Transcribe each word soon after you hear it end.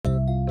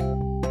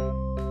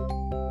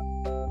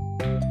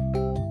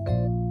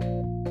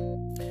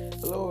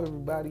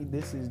everybody.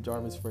 This is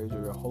Jarvis Frazier,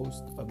 your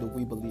host of the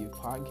We Believe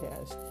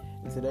podcast.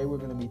 And today we're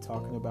going to be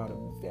talking about a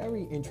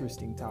very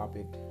interesting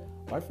topic: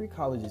 why free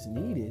college is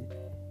needed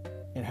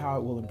and how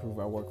it will improve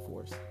our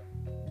workforce.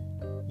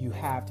 You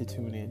have to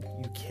tune in.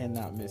 You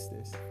cannot miss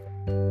this.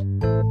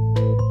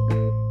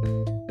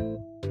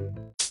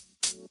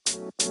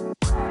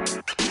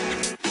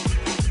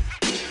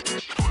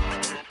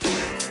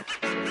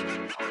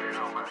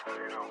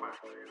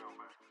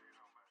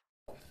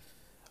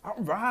 All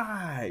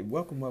right.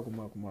 Welcome.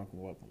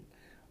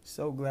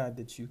 So glad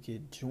that you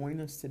could join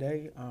us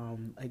today.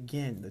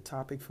 Again, the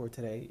topic for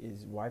today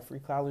is why free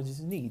college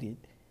is needed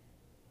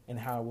and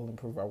how it will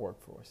improve our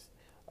workforce.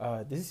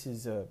 This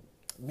is a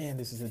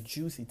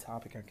juicy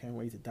topic. I can't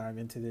wait to dive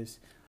into this.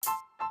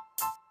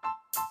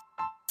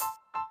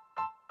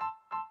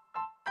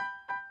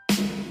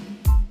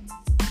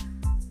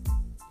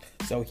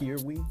 So here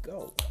we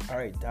go. All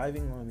right,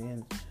 diving on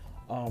in.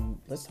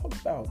 Let's talk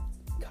about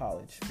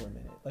college for a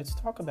minute. Let's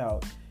talk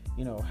about,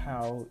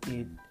 how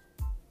it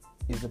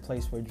is a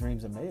place where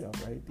dreams are made of,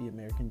 right? The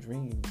American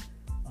dream,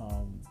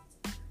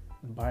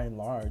 by and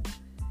large,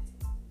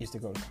 is to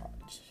go to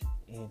college.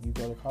 And you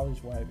go to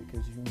college, why?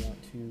 Because you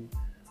want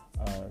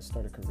to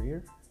start a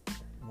career.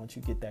 Once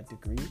you get that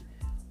degree,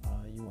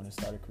 you want to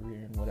start a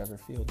career in whatever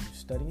field you're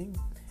studying.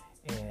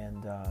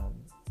 And,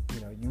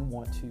 you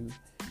want to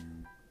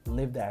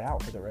live that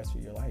out for the rest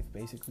of your life,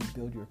 basically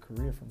build your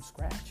career from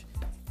scratch.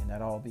 And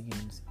that all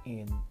begins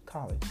in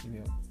college,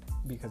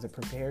 because it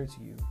prepares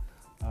you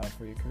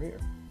for your career.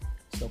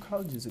 So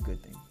college is a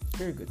good thing,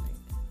 very good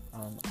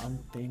thing. I'm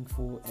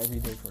thankful every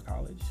day for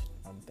college.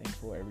 I'm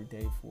thankful every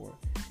day for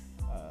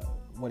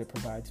what it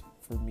provides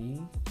for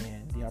me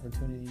and the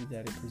opportunity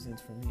that it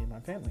presents for me and my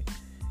family.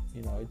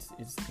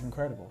 It's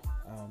incredible.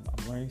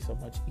 I'm learning so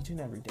much each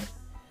and every day.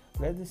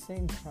 But at the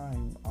same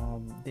time,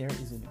 there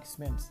is an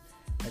expense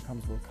that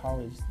comes with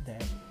college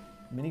that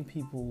many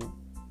people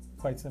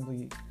quite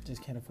simply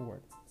just can't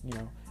afford.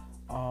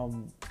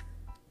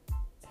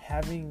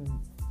 Having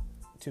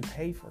to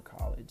pay for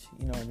college,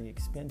 and the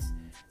expense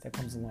that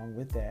comes along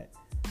with that,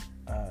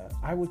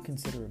 I would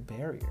consider a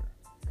barrier,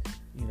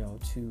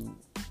 to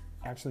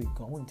actually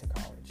going to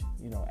college,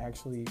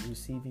 actually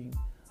receiving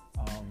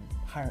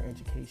higher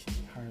education,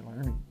 higher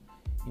learning.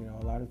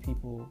 A lot of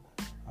people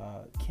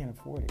can't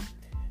afford it.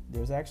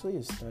 There's actually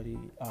a study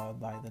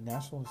by the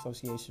National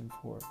Association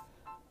for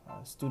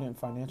Student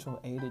Financial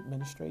Aid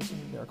Administration.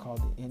 They're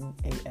called the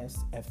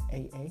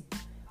NASFAA.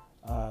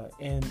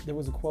 And there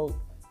was a quote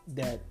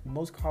that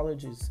most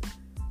colleges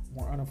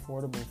were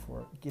unaffordable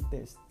for, get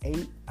this,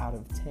 8 out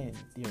of 10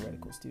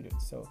 theoretical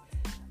students. So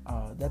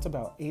that's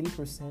about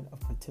 80% of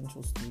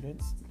potential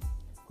students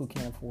who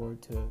can't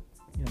afford to,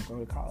 go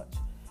to college.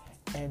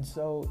 And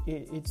so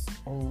it's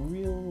a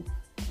real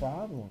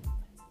problem,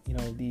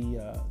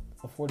 the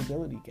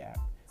affordability gap,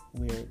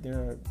 where there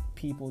are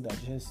people that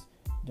just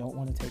don't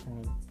want to take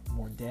on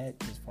more debt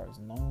as far as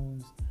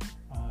loans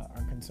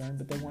are concerned,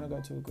 but they want to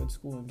go to a good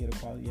school and get a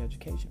quality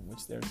education,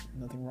 which there's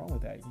nothing wrong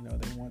with that.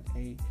 They want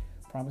a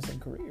promising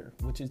career,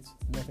 which is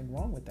nothing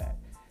wrong with that.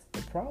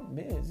 The problem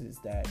is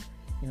that,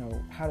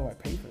 how do I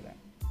pay for that?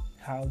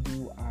 How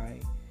do I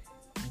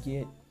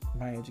get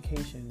my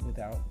education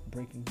without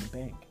breaking the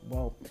bank?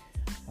 Well,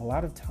 a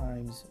lot of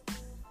times,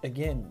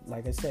 again,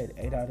 like I said,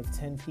 8 out of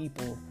 10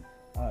 people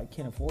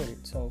can't afford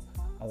it. So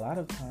a lot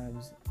of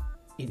times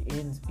it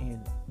ends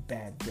in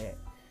bad debt.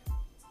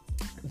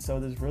 And so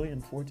that's really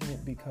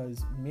unfortunate,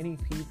 because many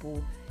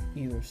people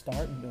either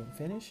start and don't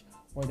finish,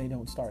 or they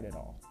don't start at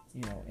all,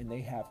 and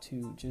they have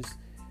to just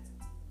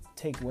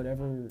take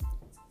whatever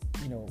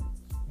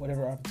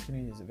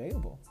opportunity is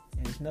available.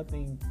 And it's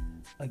nothing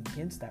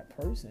against that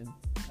person.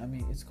 I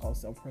mean, it's called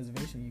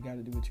self-preservation. You got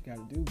to do what you got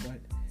to do.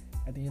 But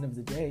at the end of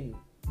the day,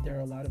 there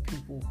are a lot of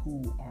people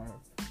who are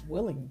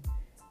willing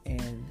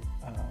and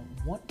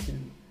want to,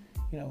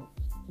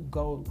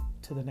 go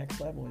to the next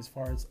level as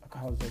far as a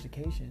college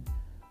education.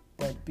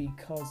 But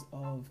because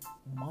of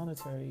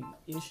monetary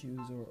issues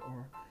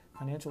or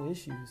financial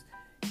issues,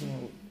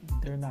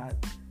 they're not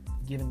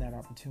given that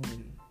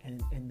opportunity,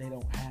 and they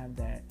don't have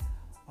that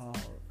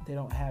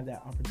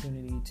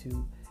opportunity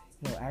to,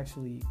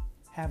 actually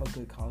have a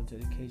good college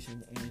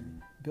education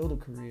and build a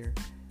career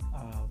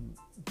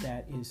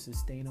that is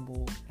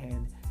sustainable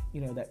and,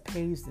 that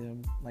pays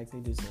them like they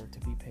deserve to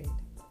be paid.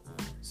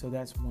 So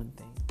that's one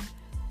thing.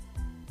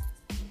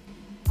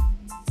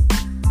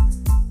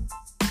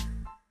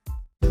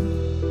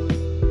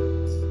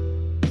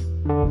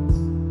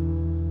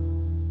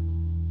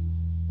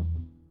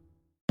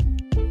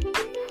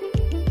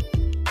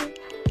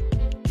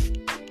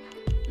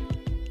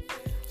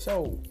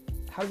 So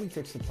how do we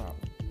fix the problem?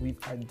 We've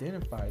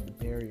identified the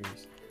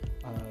barriers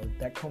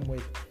that come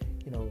with,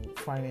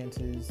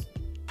 finances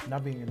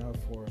not being enough,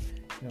 or,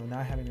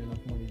 not having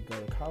enough money to go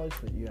to college,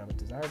 but you have a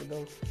desire to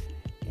go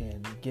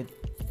and get,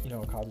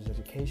 a college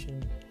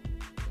education.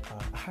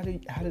 How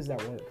does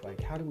that work?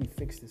 Like, how do we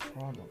fix this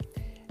problem?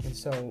 And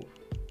so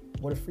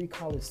what a free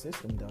college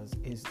system does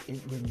is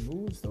it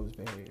removes those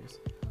barriers.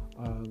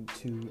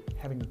 to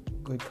having a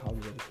good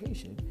college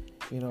education.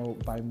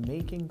 By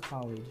making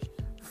college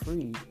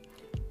free,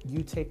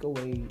 you take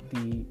away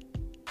the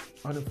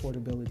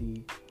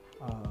unaffordability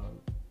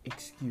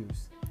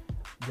excuse.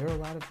 There are a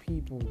lot of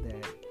people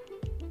that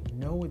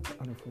know it's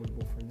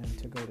unaffordable for them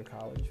to go to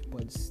college,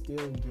 but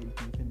still get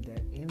deep in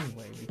debt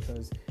anyway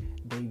because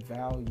they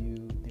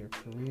value their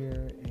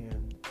career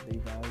and they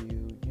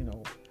value,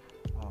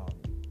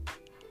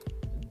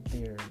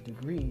 their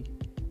degree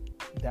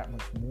that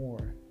much more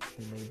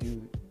than they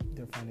do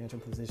their financial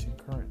position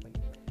currently.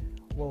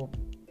 Well,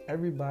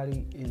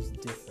 everybody is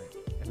different.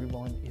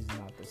 Everyone is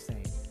not the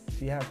same.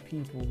 So you have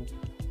people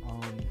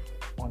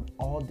on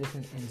all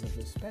different ends of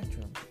the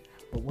spectrum.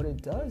 But what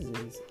it does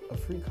is a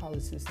free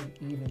college system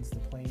evens the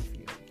playing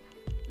field.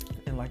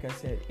 And like I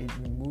said, it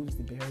removes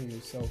the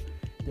barriers. So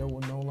there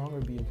will no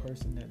longer be a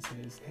person that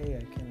says, hey,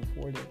 I can't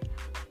afford it.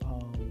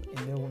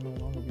 And there will no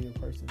longer be a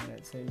person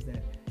that says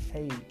that,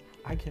 hey,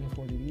 I can't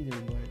afford it either,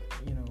 but,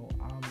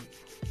 I'm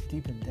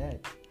deep in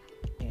debt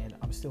and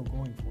I'm still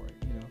going for it.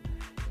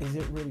 Is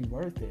it really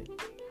worth it?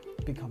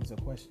 Becomes a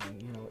question.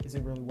 Is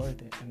it really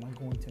worth it? Am I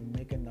going to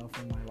make enough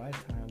in my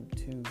lifetime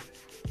to,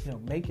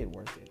 make it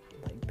worth it?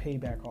 Like pay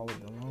back all of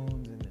the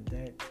loans and the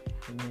debt,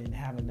 and then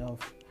have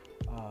enough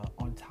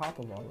on top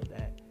of all of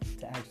that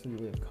to actually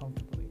live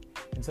comfortably.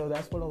 And so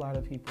that's what a lot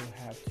of people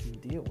have to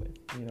deal with.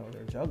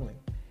 They're juggling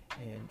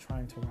and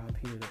trying to rob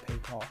Peter to pay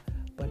Paul.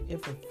 But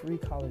if a free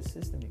college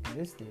system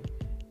existed,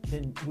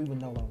 then we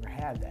would no longer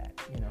have that.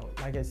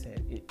 Like I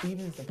said, it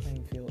evens the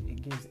playing field.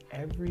 It gives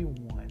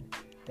everyone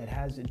that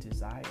has a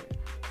desire,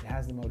 that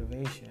has the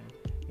motivation,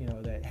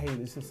 that, hey,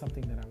 this is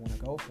something that I want to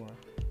go for,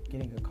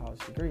 getting a college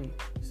degree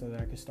so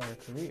that I can start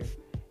a career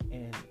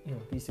and,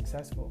 be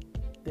successful,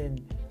 then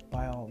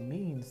by all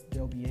means,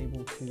 they'll be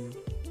able to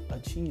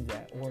achieve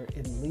that, or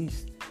at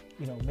least,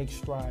 make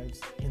strides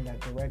in that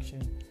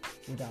direction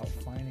without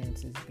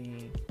finances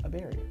being a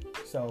barrier.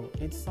 So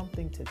it's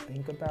something to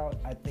think about.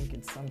 I think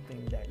it's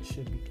something that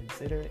should be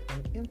considered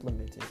and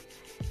implemented.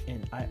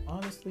 And I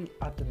honestly,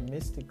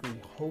 optimistically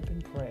hope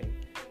and pray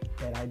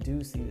that I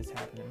do see this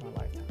happen in my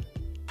lifetime.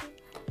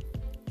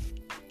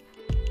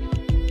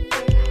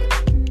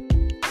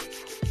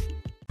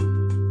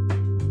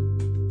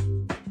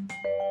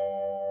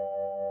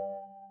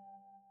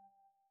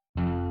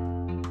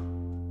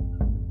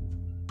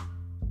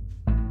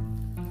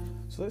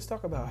 So let's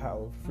talk about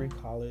how a free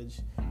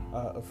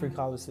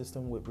college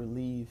system would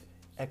relieve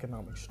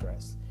economic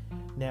stress.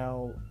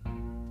 Now,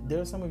 there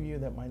are some of you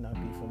that might not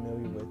be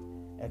familiar with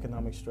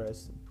economic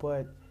stress,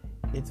 but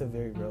it's a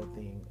very real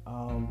thing.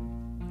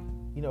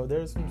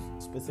 There are some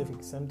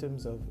specific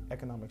symptoms of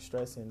economic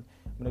stress, and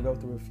I'm going to go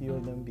through a few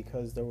of them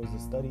because there was a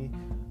study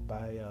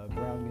by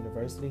Brown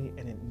University,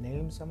 and it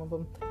named some of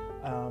them,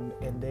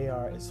 and they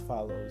are as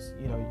follows.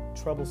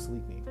 Trouble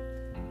sleeping,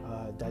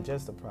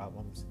 digestive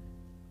problems,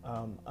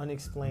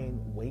 unexplained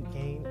weight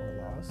gain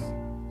or loss,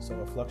 so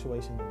a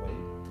fluctuation in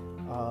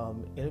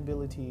weight,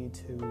 inability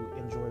to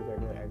enjoy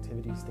regular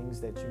activities, things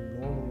that you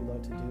normally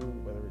love to do,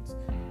 whether it's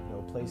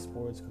play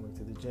sports, going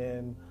to the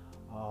gym,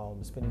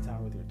 spending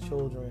time with your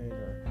children,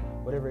 or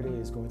whatever it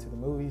is, going to the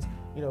movies,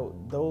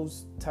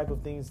 those type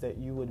of things that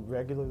you would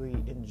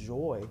regularly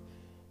enjoy,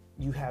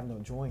 you have no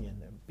joy in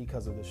them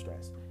because of the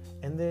stress.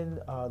 And then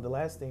the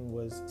last thing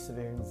was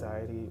severe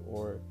anxiety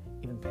or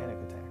even panic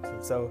attacks.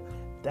 And so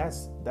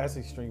that's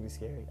extremely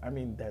scary. I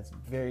mean, that's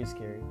very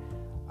scary.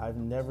 I've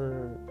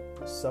never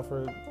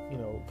suffered,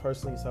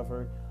 personally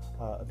suffered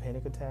a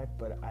panic attack,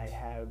 but I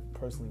have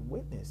personally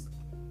witnessed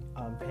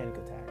panic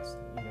attacks,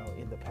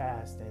 in the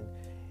past, and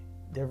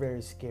they're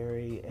very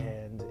scary.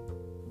 And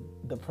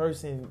the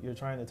person, you're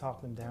trying to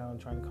talk them down,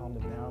 trying to calm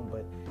them down,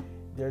 but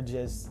they're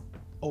just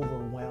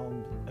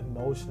overwhelmed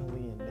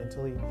emotionally and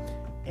mentally,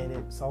 and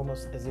it's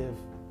almost as if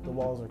the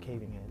walls are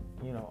caving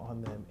in,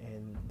 on them,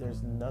 and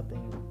there's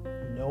nothing,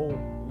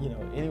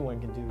 anyone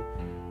can do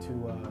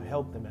to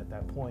help them at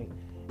that point,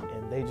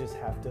 and they just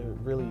have to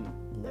really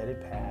let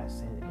it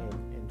pass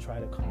and try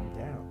to calm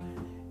down.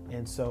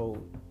 And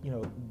so,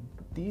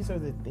 these are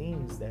the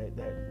things that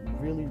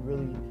really,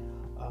 really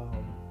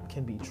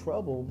can be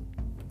trouble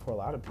for a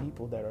lot of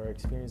people that are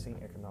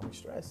experiencing economic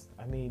stress.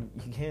 I mean,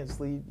 you can't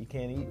sleep, you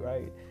can't eat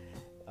right,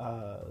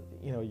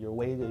 your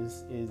weight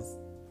is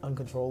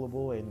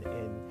uncontrollable, and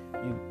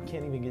you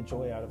can't even get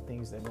joy out of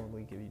things that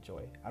normally give you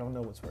joy. I don't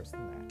know what's worse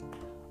than that.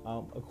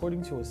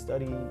 According to a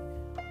study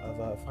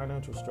of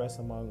financial stress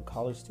among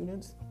college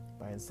students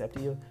by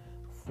Inceptia,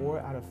 4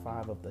 out of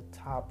 5 of the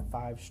top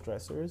 5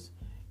 stressors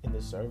in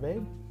the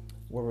survey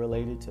were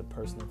related to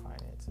personal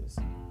finances,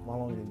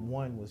 while only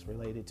 1 was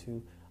related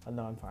to a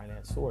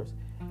non-finance source.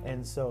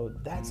 And so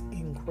that's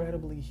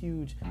incredibly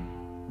huge.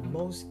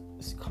 Most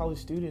college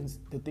students,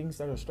 the things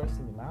that are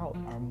stressing them out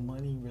are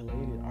money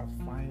related, are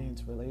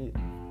finance related.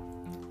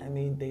 I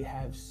mean, they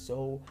have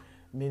so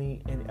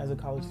many, and as a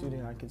college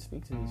student, I can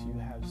speak to this, you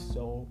have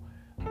so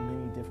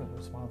many different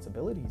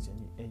responsibilities,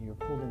 and you're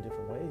pulled in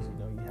different ways.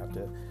 You have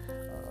to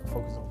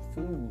focus on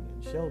food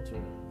and shelter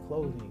and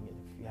clothing, and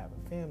if you have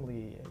a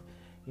family, and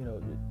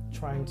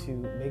trying to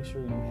make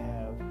sure you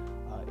have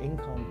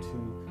income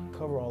to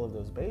cover all of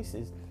those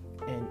bases,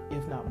 and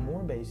if not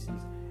more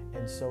bases.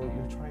 And so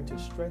you're trying to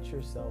stretch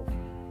yourself,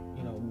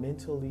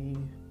 mentally,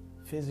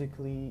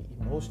 physically,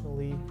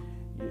 emotionally.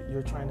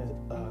 You're trying to,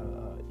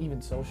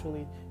 even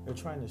socially, you're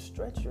trying to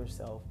stretch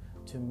yourself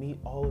to meet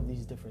all of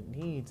these different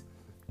needs.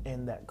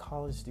 And that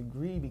college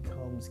degree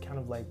becomes kind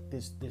of like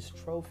this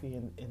trophy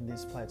in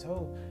this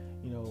plateau,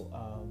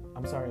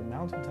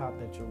 mountaintop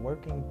that you're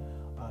working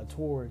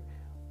toward.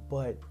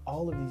 But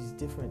all of these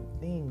different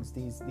things,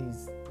 these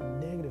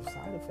negative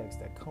side effects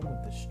that come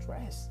with the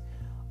stress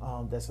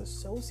that's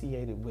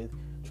associated with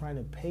trying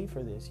to pay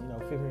for this,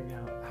 figuring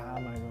out, how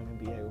am I going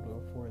to be able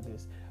to afford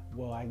this?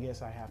 Well, I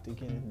guess I have to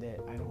get in debt.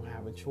 I don't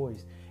have a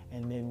choice.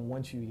 And then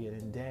once you get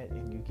in debt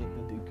and you get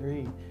the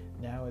degree,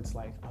 now it's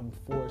like I'm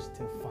forced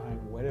to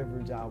find whatever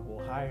job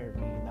will hire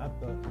me, not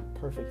the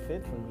perfect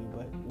fit for me,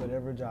 but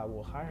whatever job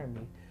will hire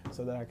me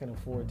so that I can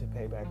afford to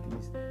pay back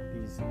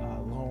these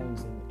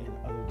loans and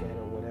other debt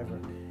or whatever.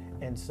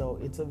 And so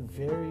it's a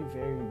very,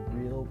 very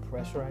real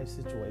pressurized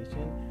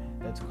situation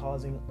that's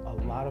causing a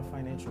lot of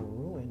financial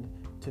ruin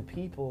to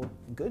people,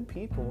 good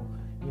people,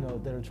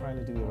 that are trying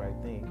to do the right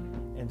thing.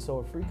 And so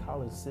a free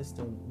college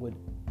system would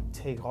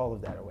take all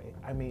of that away.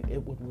 I mean,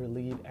 it would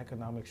relieve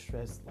economic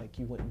stress like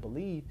you wouldn't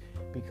believe,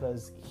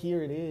 because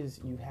here it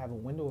is, you have a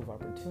window of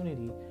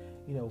opportunity,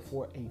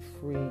 for a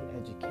free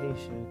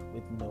education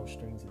with no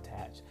strings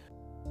attached.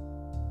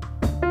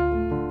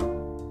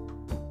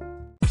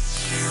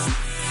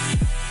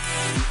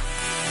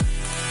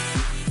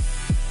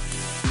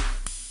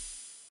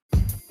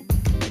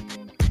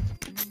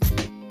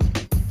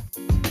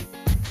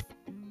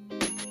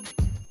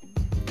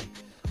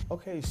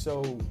 Okay,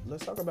 so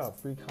let's talk about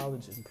free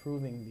college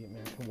improving the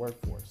American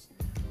workforce.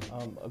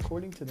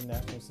 According to the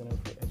National Center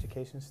for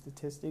Education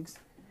Statistics,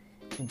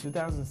 in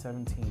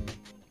 2017,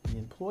 the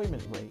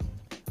employment rate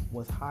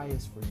was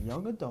highest for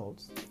young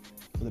adults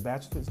with a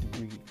bachelor's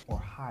degree or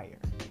higher.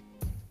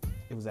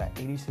 It was at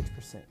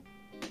 86%.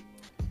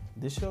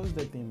 This shows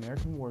that the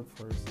American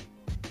workforce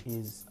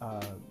is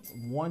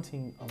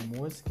wanting a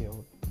more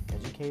skilled,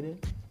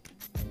 educated,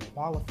 and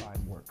qualified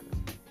worker.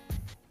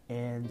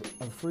 And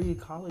a free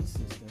college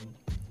system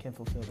can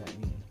fulfill that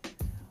need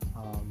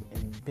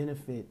and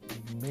benefit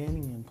many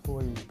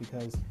employers,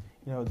 because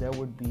there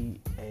would be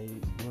a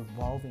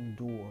revolving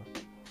door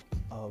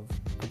of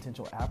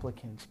potential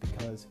applicants,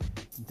 because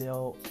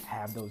they'll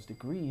have those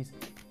degrees,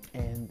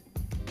 and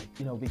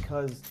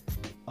because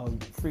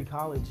of free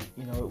college,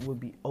 it would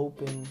be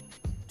open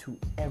to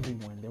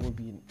everyone. There would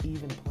be an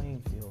even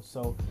playing field.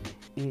 So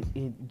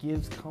it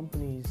gives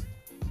companies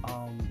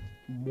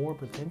more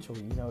potential,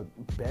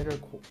 better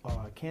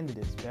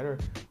candidates, better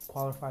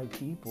qualified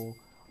people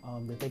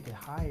that they could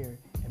hire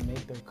and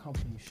make their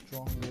company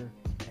stronger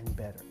and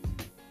better.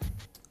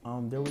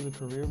 There was a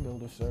Career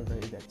Builder survey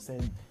that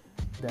said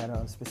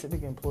that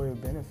specific employer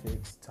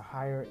benefits to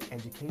higher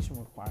education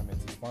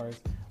requirements, as far as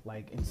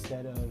like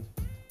instead of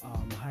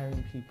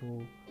hiring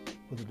people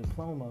with a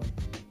diploma,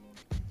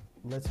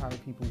 let's hire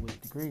people with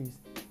degrees.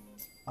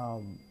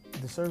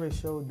 The survey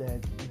showed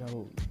that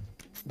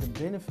the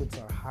benefits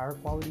are higher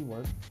quality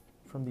work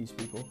from these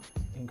people,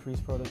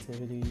 increased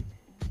productivity,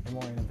 and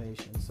more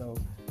innovation. So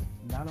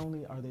not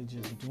only are they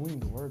just doing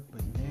the work,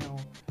 but now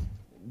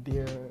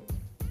they're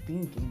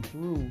thinking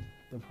through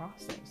the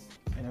process.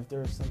 And if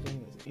there's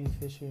something that's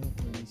inefficient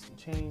or needs to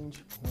change,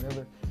 or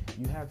whatever,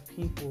 you have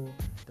people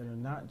that are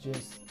not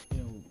just,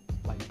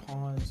 like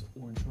pawns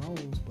or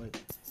drones, but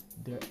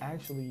they're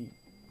actually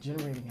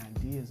generating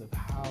ideas of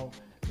how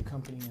the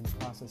company and the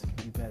process can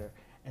be better.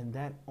 And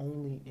that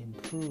only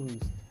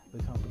improves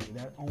the company.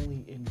 That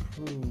only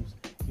improves,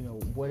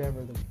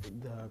 whatever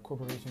the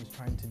corporation is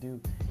trying to do.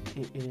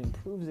 It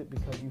improves it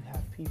because you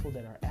have people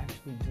that are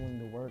actually doing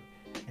the work.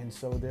 And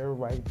so they're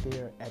right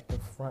there at the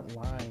front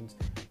lines,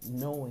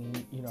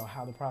 knowing,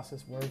 how the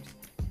process works,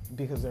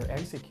 because they're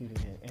executing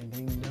it. And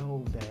they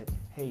know that,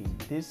 hey,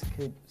 this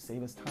could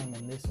save us time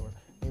on this, or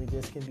maybe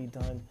this can be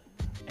done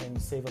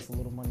and save us a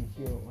little money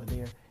here or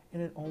there.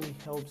 And it only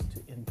helps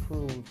to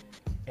improve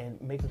and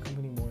make a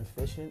company more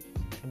efficient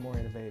and more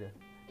innovative,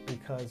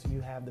 because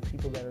you have the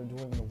people that are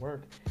doing the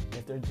work.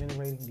 If they're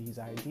generating these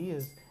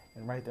ideas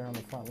and right there on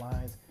the front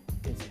lines,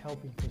 it's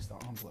helping push the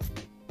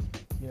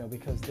envelope,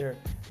 because they're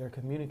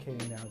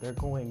communicating now. They're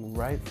going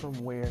right from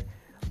where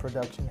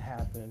production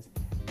happens,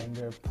 and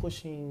they're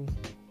pushing,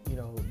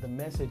 the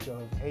message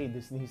of, hey,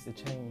 this needs to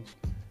change.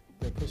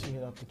 They're pushing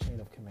it up the chain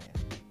of command.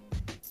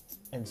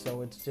 And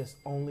so it's just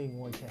only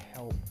going to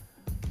help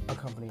a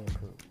company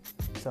improve.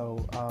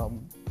 So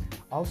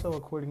also,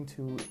 according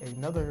to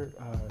another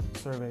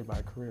survey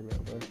by Career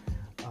Builder,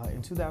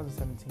 in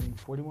 2017,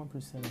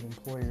 41% of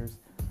employers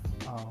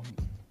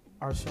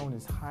are shown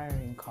as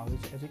hiring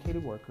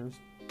college-educated workers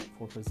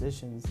for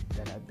positions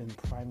that have been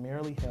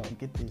primarily held,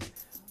 get this,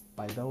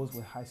 by those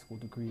with high school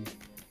degrees,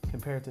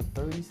 compared to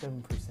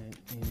 37%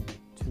 in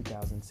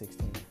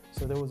 2016.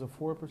 So there was a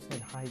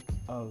 4% hike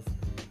of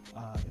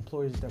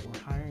employers that were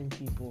hiring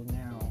people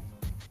now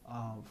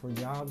for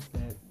jobs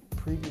that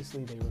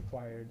Previously, they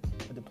required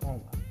a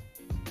diploma.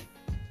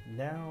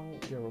 Now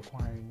they're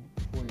requiring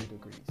 4-year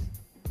degrees.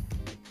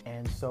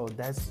 And so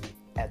that's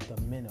at the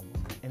minimum.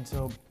 And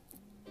so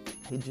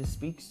it just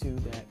speaks to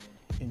that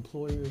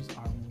employers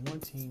are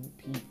wanting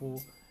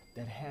people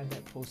that have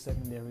that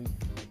post-secondary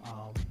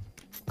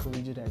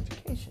collegiate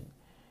education.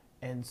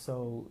 And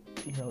so,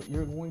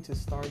 you're going to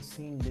start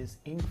seeing this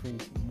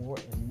increase more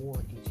and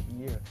more each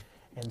year.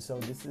 And so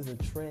this is a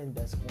trend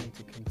that's going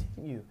to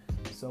continue.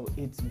 So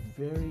it's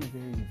very,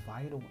 very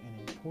vital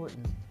and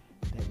important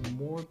that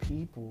more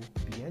people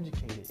be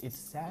educated. It's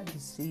sad to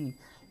see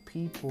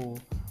people,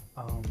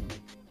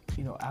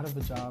 out of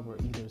a job or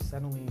either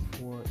settling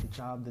for a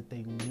job that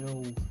they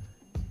know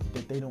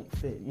that they don't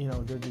fit.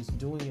 They're just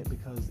doing it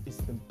because it's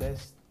the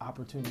best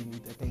opportunity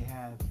that they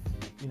have,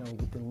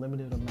 with the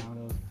limited amount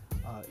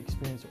of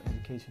experience or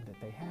education that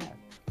they have.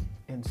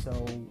 And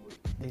so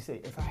they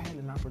say, if I had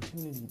an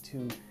opportunity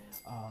to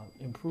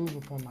improve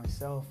upon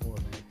myself or,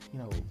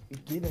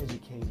 get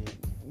educated,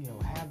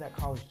 have that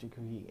college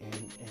degree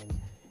and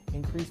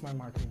increase my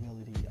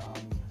marketability,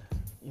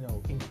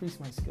 increase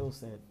my skill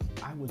set,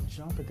 I would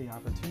jump at the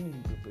opportunity.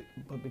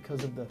 But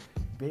because of the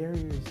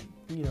barriers,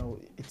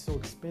 it's so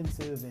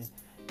expensive and,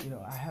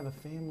 I have a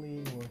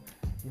family or,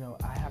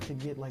 I have to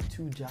get like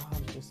 2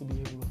 jobs just to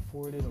be able to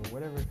afford it or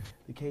whatever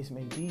the case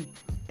may be.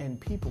 And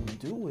people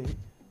do it,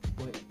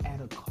 but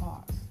at a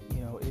cost.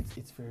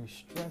 It's very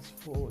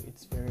stressful.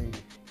 It's very,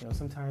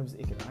 sometimes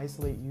it can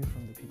isolate you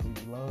from the people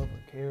you love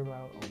or care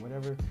about or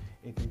whatever.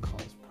 It can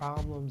cause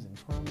problems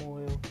and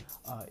turmoil.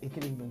 It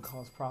can even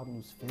cause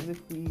problems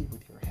physically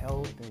with your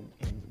health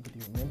and with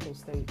your mental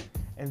state.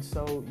 And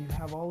so you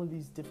have all of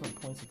these different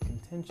points of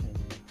contention.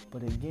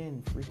 But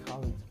again,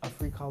 a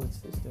free college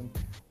system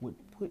would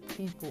put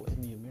people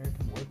in the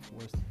American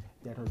workforce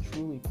that are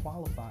truly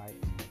qualified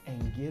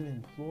and give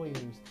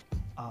employers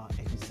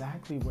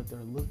exactly what they're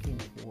looking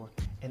for,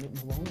 and it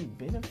will only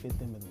benefit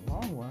them in the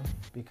long run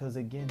because,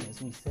 again, as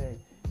we said,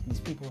 these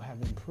people have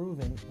been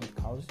proven with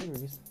college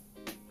degrees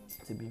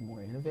to be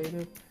more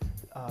innovative,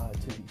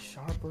 to be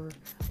sharper,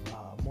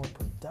 more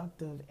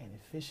productive and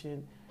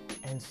efficient,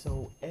 and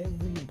so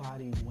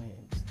everybody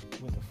wins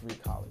with a free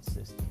college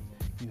system.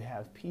 You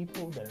have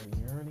people that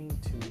are yearning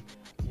to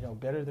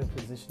better their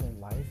position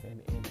in life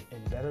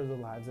and better the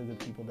lives of the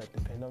people that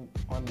depend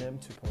on them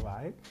to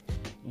provide.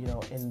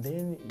 And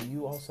then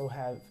you also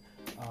have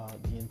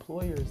the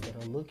employers that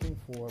are looking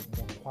for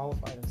more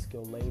qualified and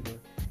skilled labor,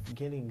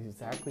 getting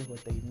exactly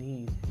what they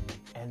need.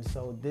 And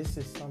so this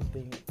is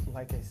something,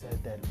 like I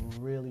said, that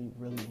really,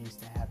 really needs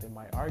to happen.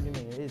 My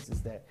argument is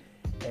that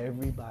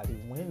everybody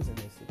wins in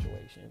this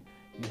situation.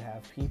 You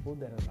have people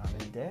that are not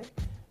in debt.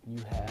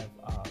 You have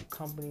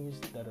companies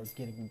that are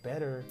getting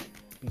better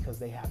because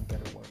they have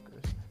better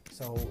workers.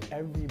 So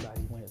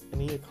everybody wins.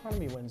 And the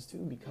economy wins too,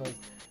 because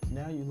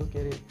now you look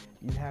at it,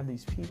 you have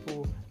these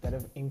people that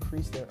have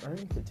increased their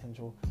earning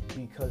potential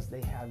because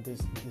they have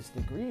this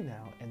degree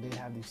now and they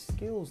have these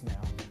skills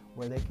now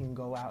where they can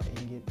go out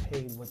and get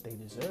paid what they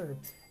deserve.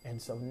 And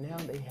so now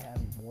they have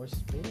more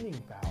spending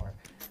power.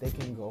 They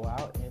can go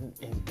out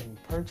and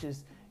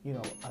purchase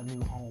a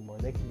new home, or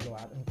they can go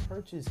out and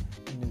purchase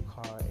a new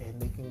car,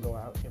 and they can go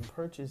out and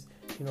purchase,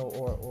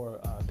 or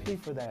pay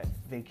for that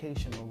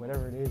vacation or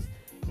whatever it is,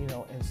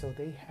 and so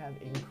they have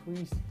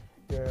increased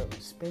their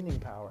spending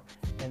power.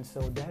 And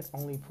so that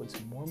only puts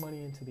more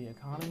money into the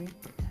economy,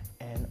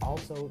 and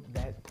also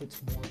that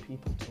puts more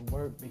people to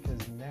work because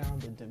now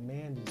the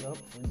demand is up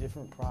for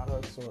different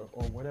products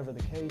or whatever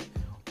the case,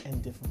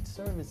 and different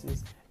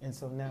services. And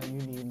so now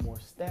you need more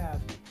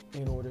staff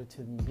in order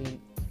to meet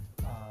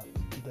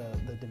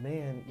the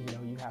demand.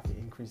 You have to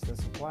increase the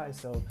supply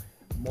so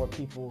more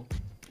people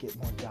get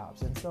more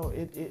jobs. And so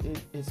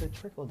it's a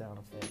trickle-down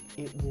effect.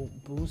 It will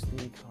boost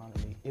the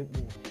economy. It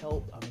will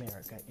help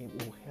America. It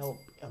will help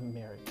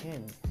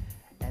Americans.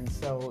 And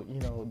so,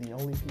 the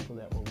only people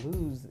that will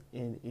lose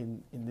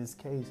in this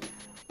case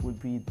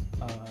would be,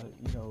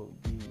 the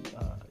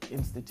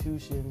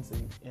institutions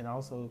and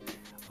also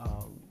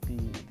the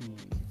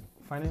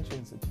financial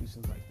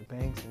institutions like the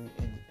banks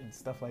and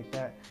stuff like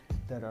that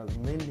are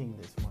lending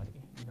this money.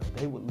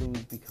 They would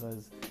lose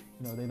because,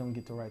 they don't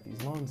get to write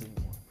these loans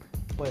anymore.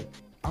 But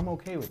I'm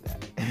okay with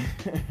that.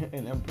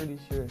 And I'm pretty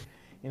sure,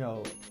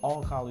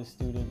 all college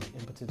students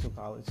and potential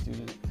college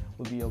students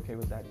would be okay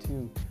with that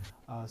too.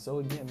 So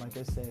again, like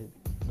I said,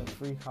 the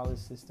free college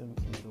system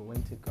is the way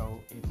to go.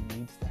 It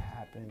needs to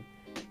happen.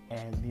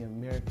 And the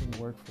American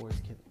workforce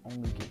can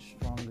only get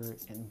stronger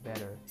and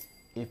better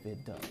if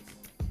it does.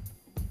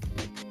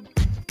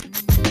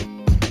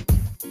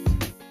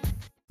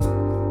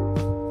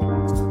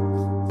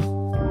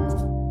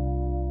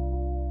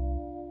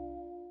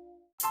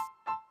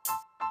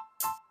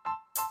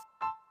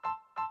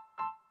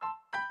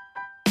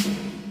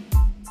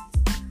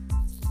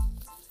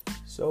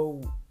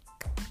 So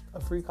a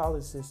free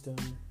college system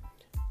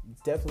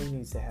definitely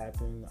needs to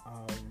happen.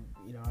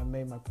 I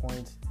made my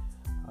points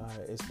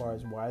as far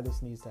as why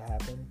this needs to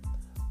happen,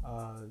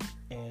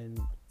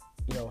 and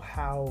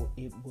how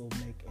it will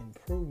make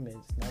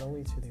improvements not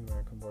only to the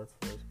American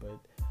workforce, but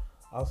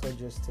Also,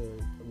 just to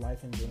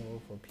life in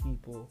general for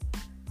people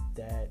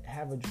that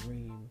have a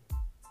dream,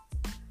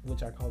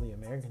 which I call the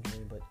American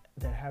dream, but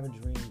that have a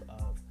dream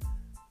of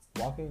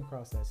walking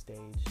across that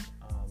stage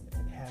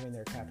and having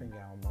their cap and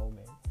gown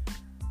moment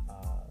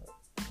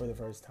for the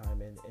first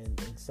time.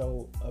 And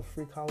so a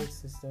free college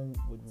system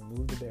would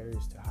remove the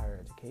barriers to higher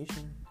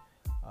education,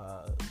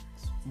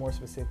 more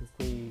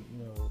specifically,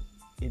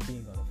 it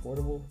being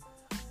unaffordable.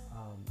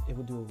 It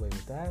would do away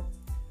with that.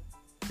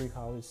 Free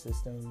college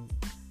system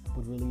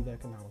would relieve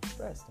economic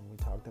stress, and we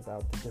talked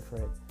about the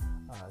different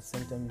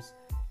symptoms,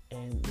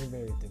 and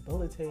they're very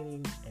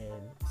debilitating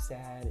and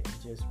sad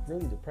and just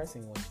really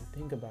depressing once you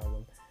think about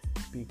them,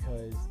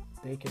 because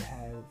they can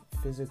have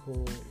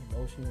physical,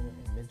 emotional,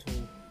 and mental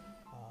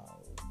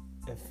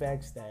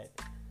effects that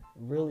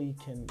really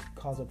can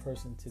cause a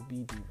person to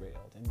be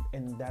derailed,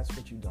 and that's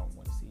what you don't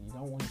want to see. You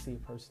don't want to see a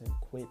person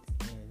quit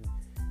and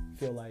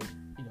feel like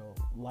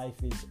life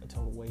is a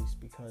total waste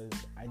because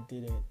I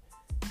didn't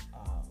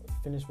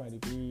finish my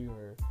degree,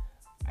 or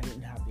I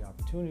didn't have the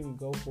opportunity to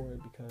go for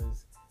it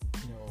because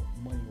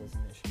money was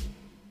an issue.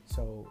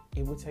 So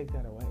it would take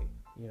that away,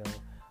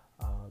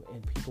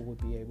 and people would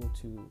be able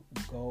to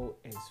go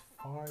as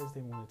far as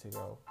they wanted to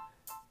go,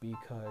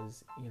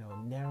 because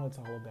now it's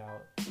all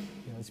about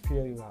it's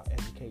purely about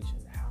education.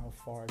 How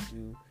far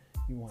do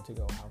you want to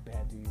go? How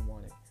bad do you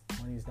want it?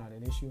 Money is not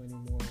an issue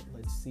anymore.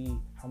 Let's see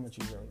how much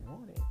you really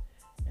want it,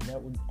 and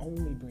that would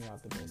only bring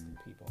out the best in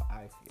people,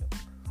 I feel.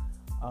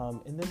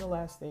 And then the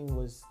last thing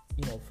was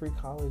free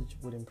college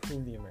would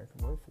improve the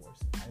American workforce.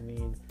 I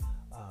mean,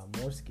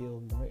 more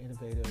skilled, more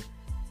innovative,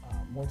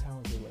 more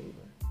talented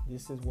labor.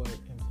 This is what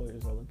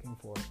employers are looking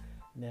for.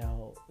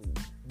 Now,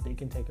 they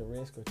can take a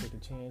risk or take a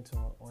chance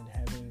on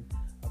having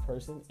a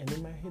person, and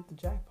they might hit the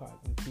jackpot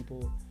with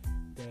people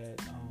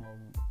that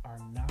are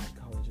not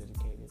college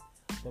educated.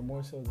 But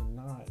more so than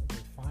not,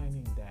 we're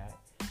finding that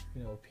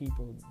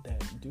people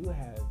that do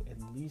have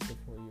at least a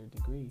 4-year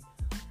degree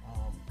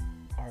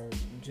are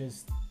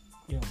just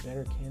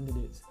better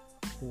candidates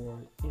for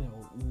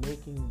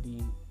making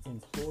the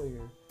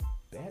employer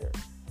better.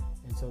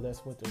 And so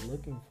that's what they're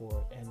looking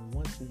for. And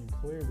once the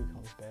employer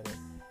becomes better,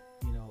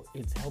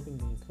 it's helping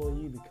the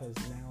employee, because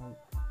now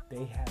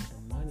they have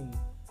the money,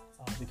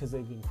 because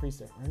they've increased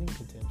their earning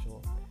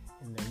potential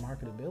and their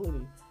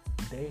marketability.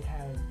 They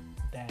have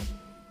that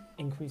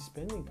increased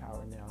spending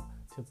power now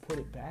to put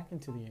it back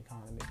into the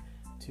economy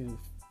to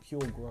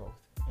fuel growth.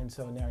 And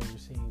so now you're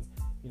seeing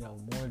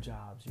more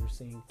jobs. You're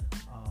seeing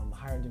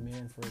higher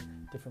demand for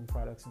different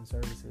products and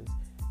services.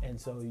 And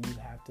so you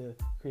have to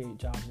create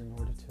jobs in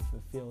order to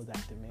fulfill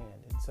that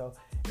demand. And so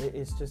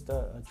it's just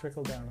a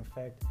trickle-down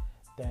effect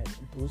that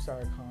boosts our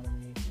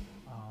economy,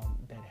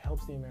 that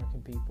helps the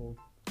American people,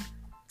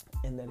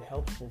 and that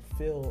helps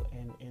fulfill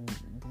and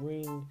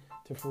bring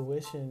to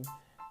fruition,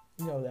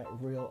 that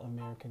real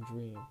American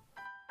dream.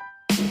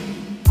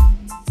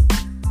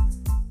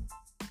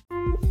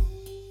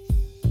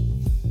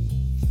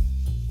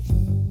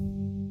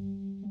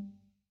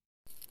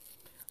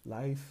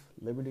 Life,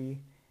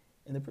 liberty,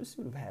 and the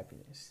pursuit of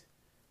happiness.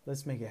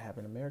 Let's make it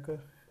happen, America.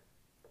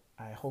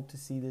 I hope to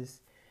see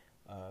this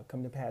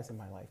come to pass in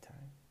my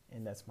lifetime,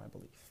 and that's my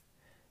belief.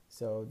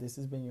 So this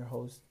has been your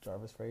host,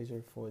 Jarvis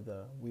Frazier, for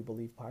the We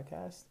Believe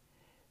podcast.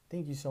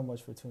 Thank you so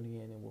much for tuning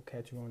in, and we'll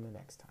catch you on the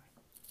next time.